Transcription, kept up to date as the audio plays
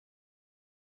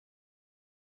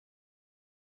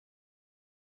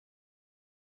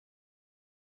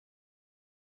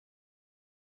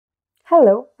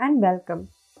Hello and welcome.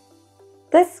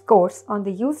 This course on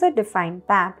the User-Defined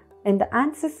tab in the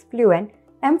Ansys Fluent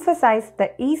emphasizes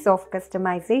the ease of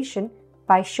customization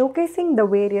by showcasing the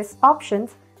various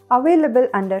options available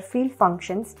under field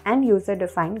functions and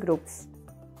user-defined groups.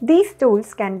 These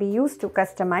tools can be used to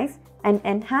customize and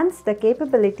enhance the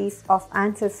capabilities of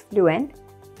Ansys Fluent,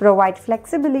 provide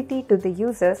flexibility to the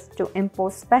users to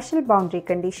impose special boundary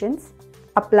conditions,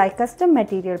 apply custom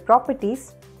material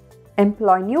properties,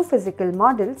 employ new physical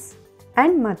models,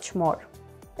 and much more.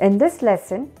 In this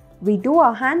lesson, we do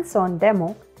a hands-on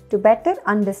demo to better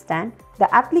understand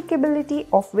the applicability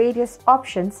of various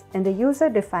options in the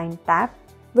User-Defined tab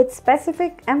with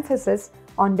specific emphasis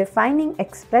on defining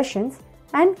expressions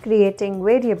and creating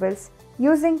variables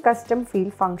using custom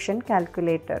field function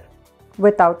calculator.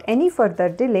 Without any further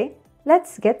delay,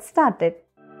 let's get started.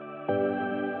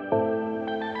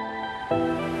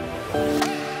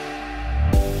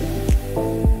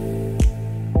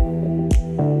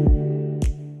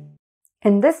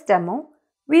 In this demo,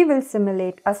 we will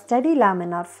simulate a steady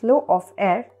laminar flow of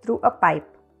air through a pipe.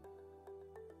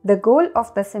 The goal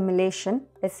of the simulation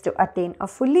is to attain a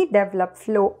fully developed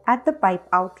flow at the pipe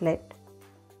outlet.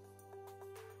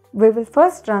 We will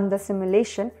first run the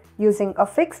simulation using a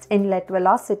fixed inlet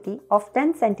velocity of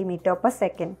 10 cm per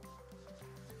second,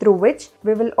 through which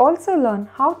we will also learn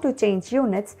how to change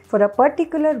units for a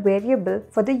particular variable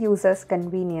for the user's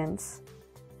convenience.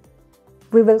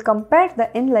 We will compare the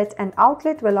inlet and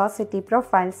outlet velocity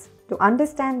profiles to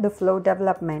understand the flow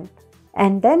development,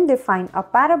 and then define a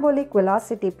parabolic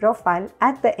velocity profile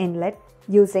at the inlet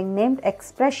using named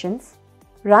expressions,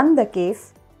 run the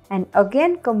case, and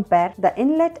again compare the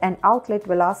inlet and outlet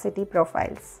velocity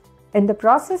profiles. In the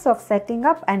process of setting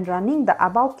up and running the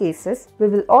above cases, we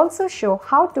will also show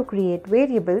how to create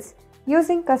variables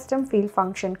using custom field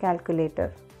function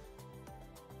calculator.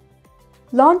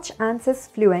 Launch Ansys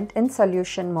Fluent in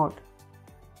solution mode.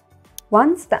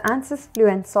 Once the Ansys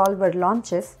Fluent solver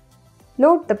launches,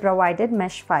 load the provided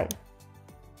mesh file.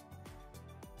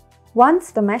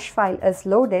 Once the mesh file is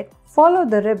loaded, follow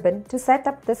the ribbon to set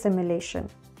up the simulation.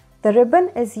 The ribbon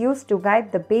is used to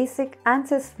guide the basic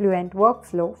Ansys Fluent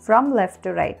workflow from left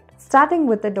to right, starting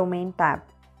with the Domain tab.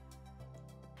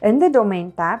 In the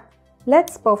Domain tab,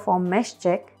 let's perform mesh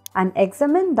check and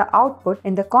examine the output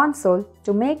in the console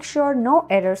to make sure no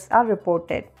errors are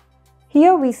reported.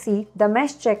 Here we see the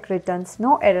mesh check returns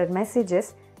no error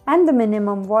messages and the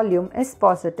minimum volume is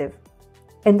positive.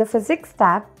 In the Physics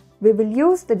tab, we will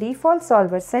use the default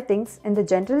solver settings in the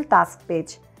General Task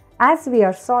page as we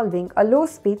are solving a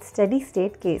low-speed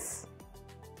steady-state case.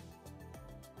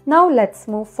 Now let's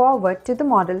move forward to the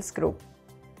Models group.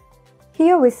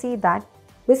 Here we see that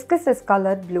Viscous is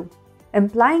colored blue,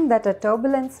 implying that a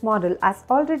turbulence model has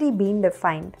already been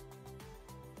defined.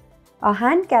 A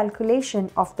hand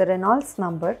calculation of the Reynolds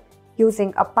number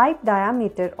using a pipe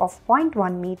diameter of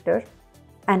 0.1 meter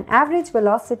and average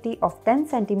velocity of 10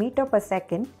 cm per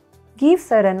second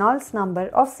gives a Reynolds number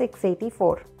of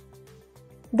 684.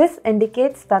 This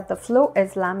indicates that the flow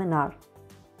is laminar,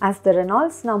 as the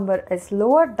Reynolds number is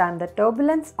lower than the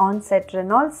turbulence onset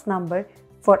Reynolds number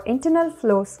for internal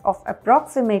flows of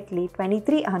approximately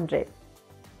 2300.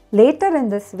 Later in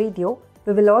this video,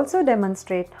 we will also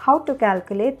demonstrate how to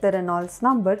calculate the Reynolds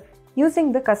number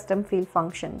using the custom field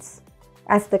functions.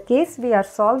 As the case we are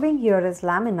solving here is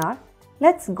laminar,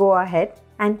 let's go ahead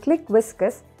and click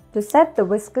Viscous to set the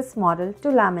viscous model to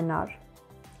laminar.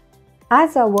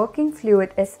 As our working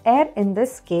fluid is air in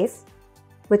this case,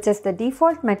 which is the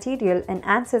default material in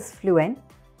Ansys Fluent,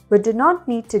 we do not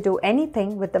need to do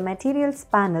anything with the Materials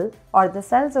panel or the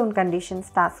Cell Zone Conditions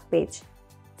task page.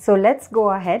 So let's go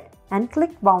ahead and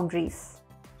click Boundaries.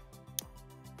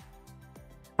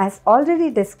 As already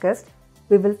discussed,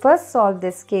 we will first solve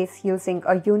this case using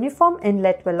a uniform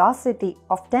inlet velocity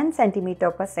of 10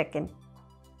 cm per second.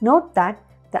 Note that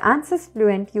the Ansys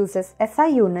Fluent uses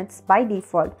SI units by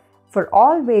default for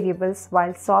all variables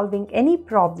while solving any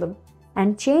problem,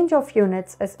 and change of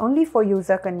units is only for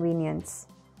user convenience.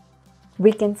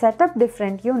 We can set up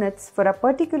different units for a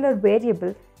particular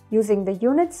variable using the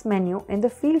Units menu in the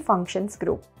Field Functions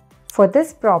group. For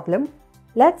this problem,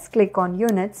 let's click on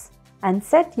Units and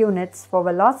set units for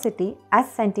velocity as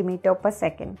centimeter per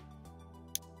second.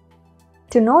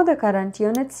 To know the current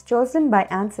units chosen by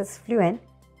Ansys Fluent,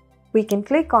 we can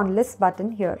click on List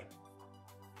button here.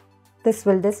 This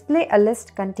will display a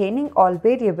list containing all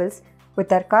variables with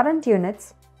their current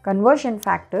units, conversion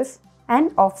factors,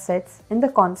 and offsets in the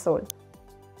console.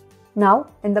 Now,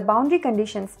 in the Boundary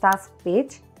Conditions task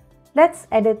page, let's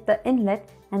edit the inlet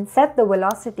and set the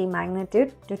velocity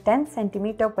magnitude to 10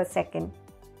 cm per second.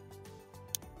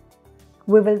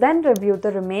 We will then review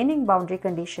the remaining boundary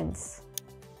conditions.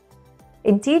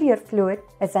 Interior fluid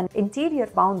is an interior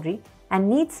boundary and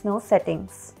needs no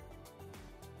settings.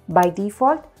 By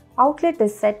default, outlet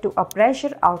is set to a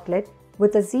pressure outlet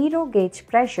with a 0 gauge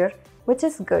pressure, which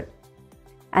is good,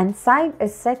 and side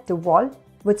is set to wall,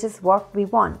 which is what we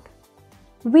want.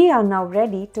 We are now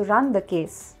ready to run the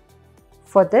case.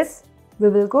 For this, we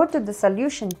will go to the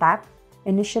Solution tab,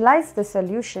 initialize the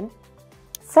solution,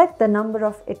 set the number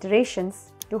of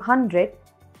iterations to 100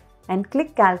 and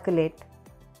click Calculate.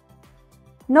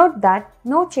 Note that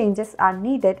no changes are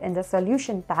needed in the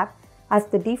Solution tab as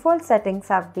the default settings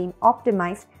have been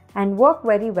optimized and work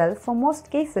very well for most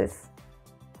cases.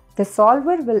 The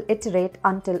solver will iterate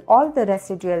until all the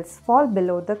residuals fall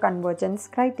below the convergence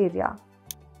criteria.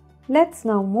 Let's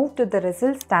now move to the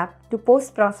Results tab to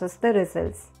post-process the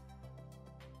results.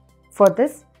 For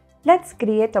this, let's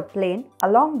create a plane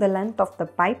along the length of the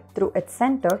pipe through its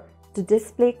center to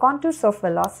display contours of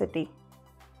velocity,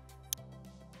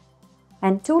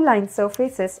 and two line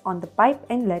surfaces on the pipe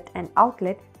inlet and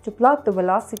outlet to plot the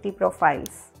velocity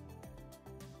profiles.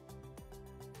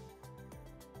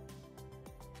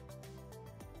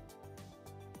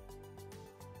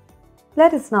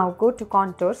 Let us now go to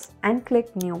Contours and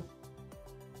click New.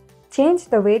 Change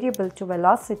the variable to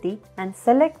velocity and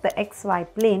select the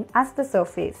XY plane as the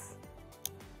surface.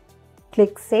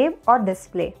 Click Save or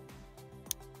Display.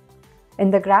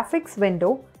 In the graphics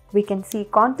window, we can see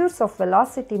contours of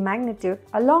velocity magnitude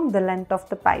along the length of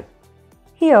the pipe.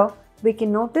 Here, we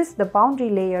can notice the boundary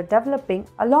layer developing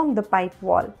along the pipe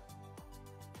wall.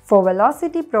 For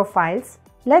velocity profiles,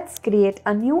 let's create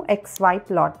a new XY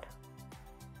plot.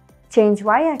 Change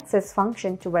y-axis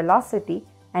function to velocity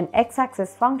and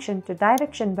x-axis function to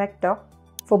direction vector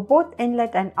for both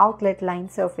inlet and outlet line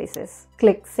surfaces.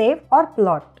 Click Save or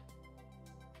Plot.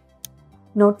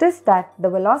 Notice that the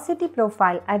velocity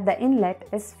profile at the inlet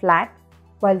is flat,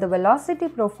 while the velocity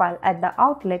profile at the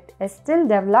outlet is still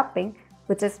developing,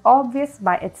 which is obvious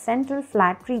by its central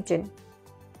flat region.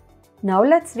 Now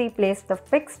let's replace the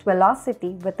fixed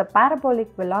velocity with a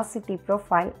parabolic velocity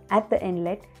profile at the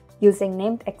inlet using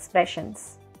named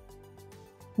expressions.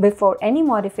 Before any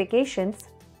modifications,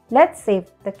 let's save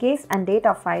the case and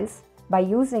data files by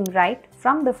using Write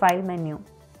from the File menu.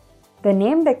 The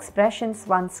named expressions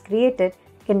once created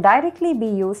can directly be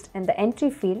used in the entry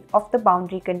field of the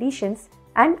boundary conditions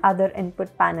and other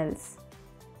input panels.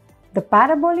 The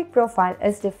parabolic profile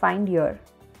is defined here.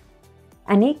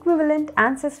 An equivalent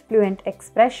Ansys Fluent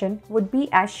expression would be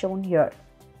as shown here.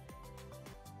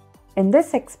 In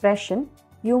this expression,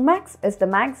 Umax is the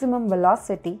maximum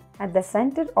velocity at the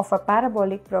center of a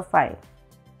parabolic profile.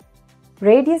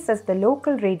 Radius is the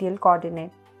local radial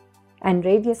coordinate, and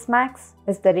radius max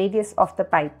is the radius of the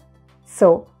pipe.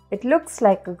 So, it looks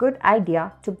like a good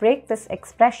idea to break this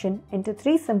expression into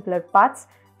three simpler parts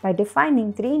by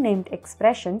defining three named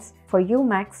expressions for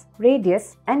Umax,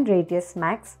 radius, and radius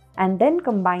max, and then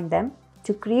combine them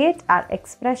to create our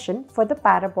expression for the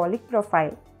parabolic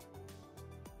profile.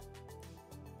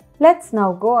 Let's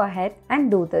now go ahead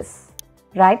and do this.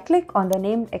 Right-click on the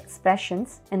named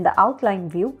expressions in the outline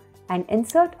view and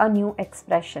insert a new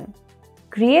expression.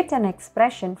 Create an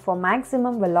expression for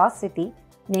maximum velocity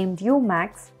named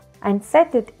Umax and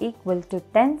set it equal to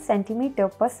 10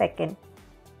 cm per second.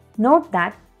 Note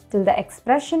that till the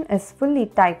expression is fully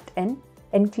typed in,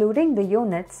 including the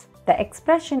units, the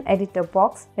expression editor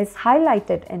box is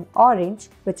highlighted in orange,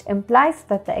 which implies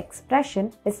that the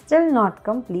expression is still not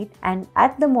complete and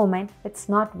at the moment it's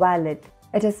not valid.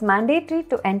 It is mandatory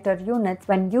to enter units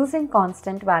when using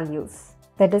constant values.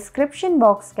 The description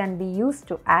box can be used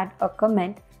to add a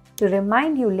comment to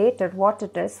remind you later what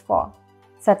it is for,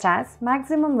 such as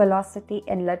maximum velocity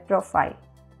inlet profile.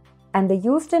 And the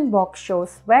used in box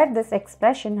shows where this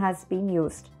expression has been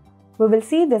used. We will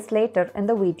see this later in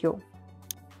the video.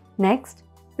 Next,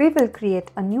 we will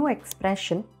create a new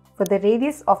expression for the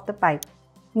radius of the pipe.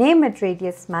 Name it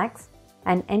radius max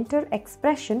and enter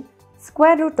expression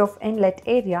square root of inlet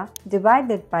area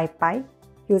divided by pi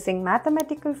using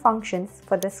mathematical functions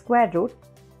for the square root,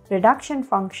 reduction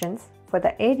functions for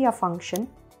the area function,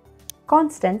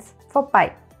 constants for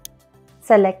pipe.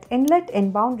 Select inlet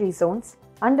in boundary zones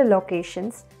under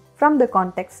locations from the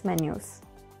context menus.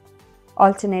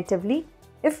 Alternatively,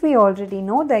 if we already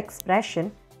know the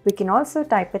expression, we can also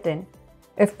type it in.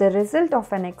 If the result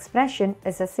of an expression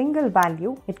is a single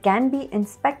value, it can be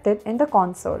inspected in the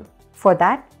console. For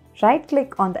that,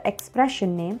 right-click on the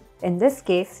expression name, in this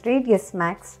case radius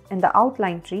max, in the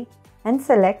outline tree and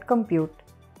select Compute.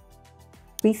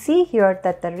 We see here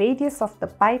that the radius of the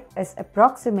pipe is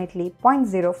approximately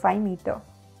 0.05 meter.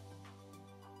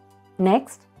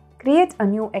 Next, create a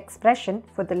new expression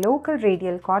for the local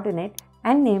radial coordinate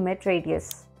and name it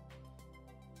radius.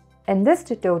 In this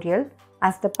tutorial,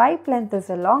 as the pipe length is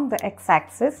along the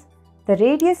x-axis, the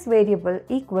radius variable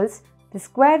equals the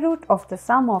square root of the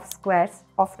sum of squares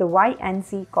of the y and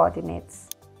z coordinates.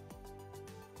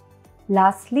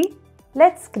 Lastly,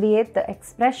 let's create the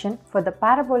expression for the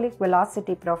parabolic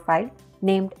velocity profile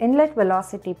named inlet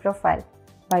velocity profile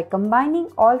by combining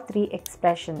all three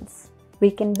expressions. We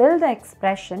can build the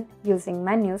expression using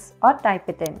menus or type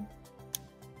it in.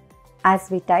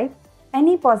 As we type,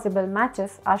 any possible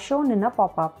matches are shown in a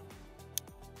pop-up.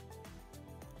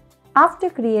 After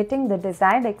creating the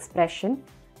desired expression,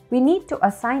 we need to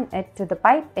assign it to the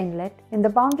pipe inlet in the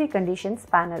boundary conditions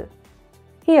panel.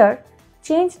 Here,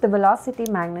 change the velocity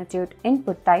magnitude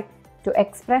input type to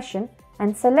expression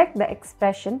and select the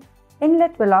expression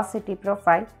inlet velocity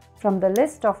profile from the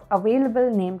list of available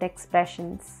named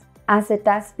expressions. As it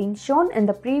has been shown in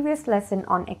the previous lesson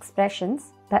on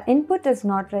expressions, the input is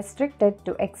not restricted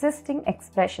to existing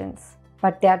expressions,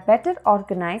 but they are better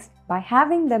organized by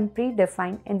having them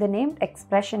predefined in the named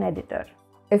expression editor.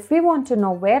 If we want to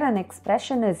know where an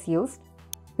expression is used,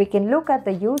 we can look at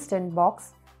the used in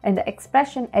box in the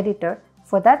expression editor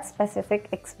for that specific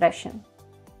expression.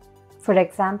 For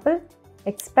example,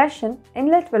 expression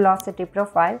inlet velocity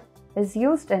profile is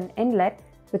used in inlet,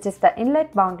 which is the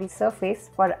inlet boundary surface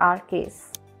for our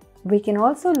case. We can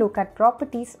also look at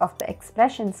properties of the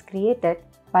expressions created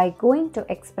by going to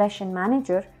Expression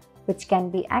Manager, which can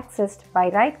be accessed by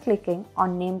right-clicking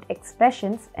on named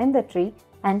expressions in the tree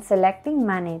and selecting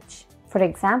Manage. For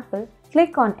example,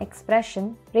 click on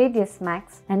expression radius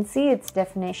max and see its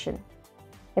definition.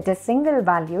 It is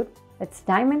single-valued, its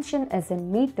dimension is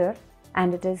in meter,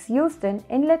 and it is used in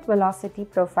inlet velocity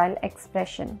profile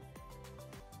expression.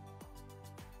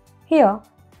 Here,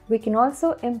 we can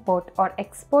also import or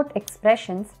export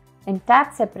expressions in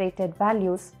tab-separated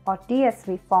values or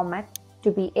TSV format to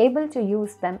be able to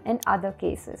use them in other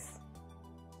cases.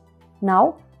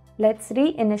 Now, let's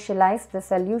reinitialize the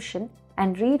solution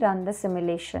and rerun the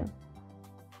simulation.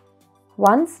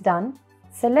 Once done,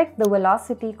 select the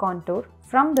velocity contour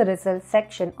from the results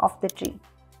section of the tree.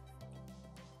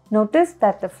 Notice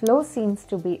that the flow seems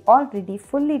to be already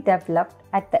fully developed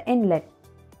at the inlet,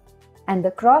 and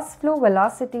the cross-flow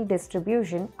velocity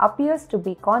distribution appears to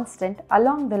be constant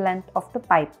along the length of the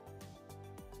pipe.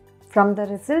 From the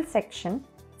results section,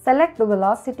 select the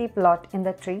velocity plot in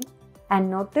the tree and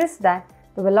notice that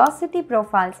the velocity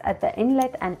profiles at the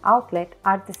inlet and outlet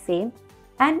are the same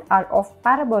and are of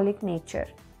parabolic nature,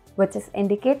 which is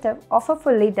indicative of a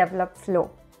fully developed flow.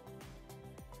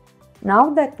 Now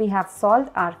that we have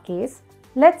solved our case,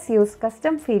 let's use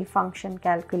custom field function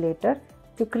calculator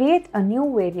to create a new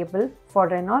variable for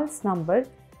Reynolds number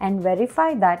and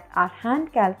verify that our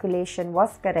hand calculation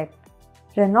was correct.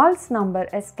 Reynolds number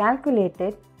is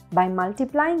calculated by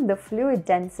multiplying the fluid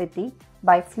density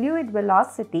by fluid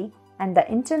velocity and the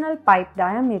internal pipe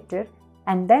diameter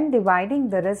and then dividing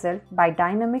the result by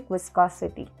dynamic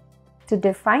viscosity. To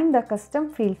define the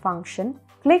custom field function,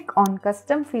 click on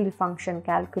Custom Field Function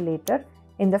Calculator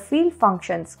in the Field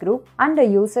Functions group under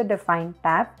User Defined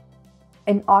tab.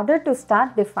 In order to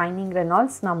start defining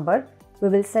Reynolds number, we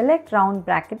will select round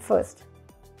bracket first.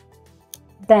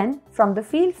 Then, from the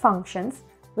field functions,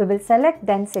 we will select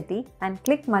density and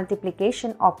click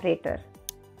multiplication operator.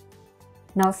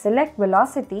 Now select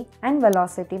velocity and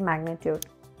velocity magnitude.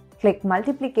 Click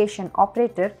multiplication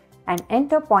operator and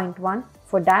enter 0.1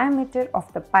 for diameter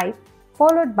of the pipe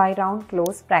followed by round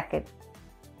close bracket.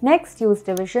 Next, use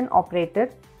division operator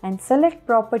and select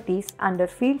properties under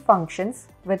field functions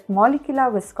with molecular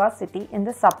viscosity in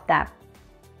the sub-tab.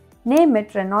 Name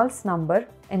it Reynolds number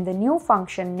in the new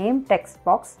function name text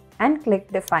box and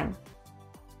click define.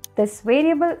 This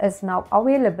variable is now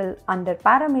available under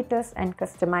parameters and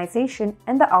customization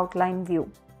in the outline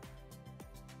view.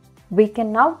 We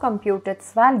can now compute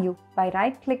its value by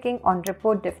right-clicking on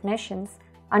report definitions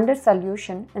under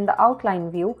solution in the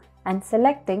outline view and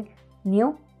selecting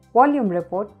new volume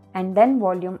report and then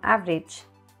volume average.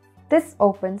 This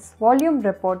opens volume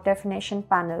report definition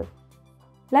panel.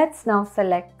 Let's now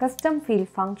select custom field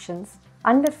functions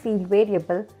under field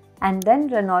variable and then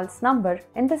Reynolds number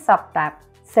in the sub-tab.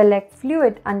 Select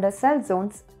fluid under cell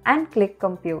zones and click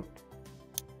compute.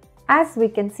 As we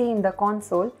can see in the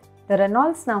console, the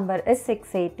Reynolds number is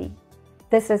 680.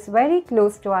 This is very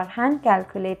close to our hand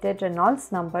calculated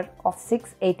Reynolds number of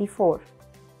 684.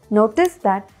 Notice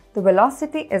that the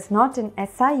velocity is not in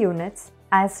SI units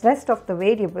as rest of the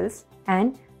variables,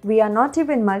 and we are not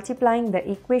even multiplying the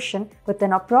equation with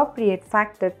an appropriate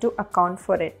factor to account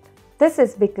for it. This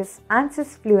is because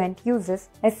Ansys Fluent uses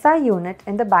SI unit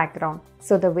in the background,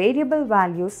 so the variable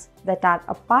values that are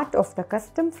a part of the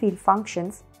custom field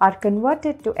functions are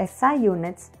converted to SI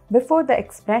units before the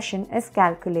expression is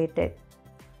calculated.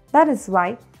 That is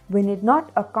why we need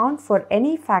not account for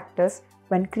any factors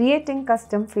when creating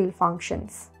custom field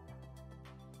functions.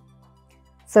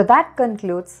 So that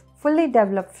concludes fully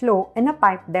developed flow in a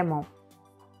pipe demo.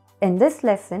 In this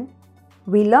lesson,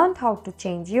 we learned how to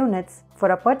change units for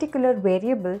a particular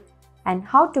variable and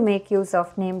how to make use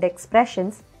of named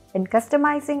expressions in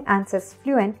customizing Ansys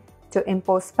Fluent to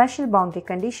impose special boundary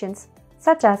conditions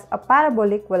such as a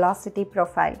parabolic velocity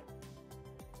profile.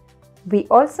 We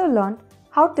also learned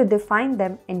how to define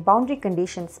them in Boundary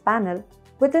Conditions panel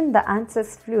within the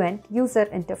Ansys Fluent user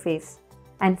interface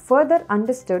and further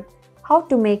understood how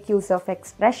to make use of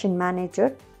Expression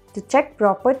Manager to check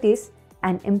properties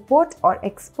and import or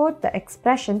export the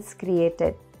expressions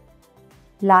created.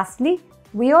 Lastly,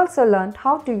 we also learned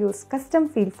how to use Custom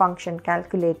Field Function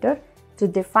Calculator to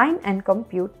define and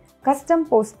compute custom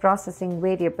post-processing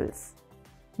variables.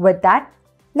 With that,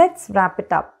 let's wrap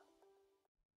it up.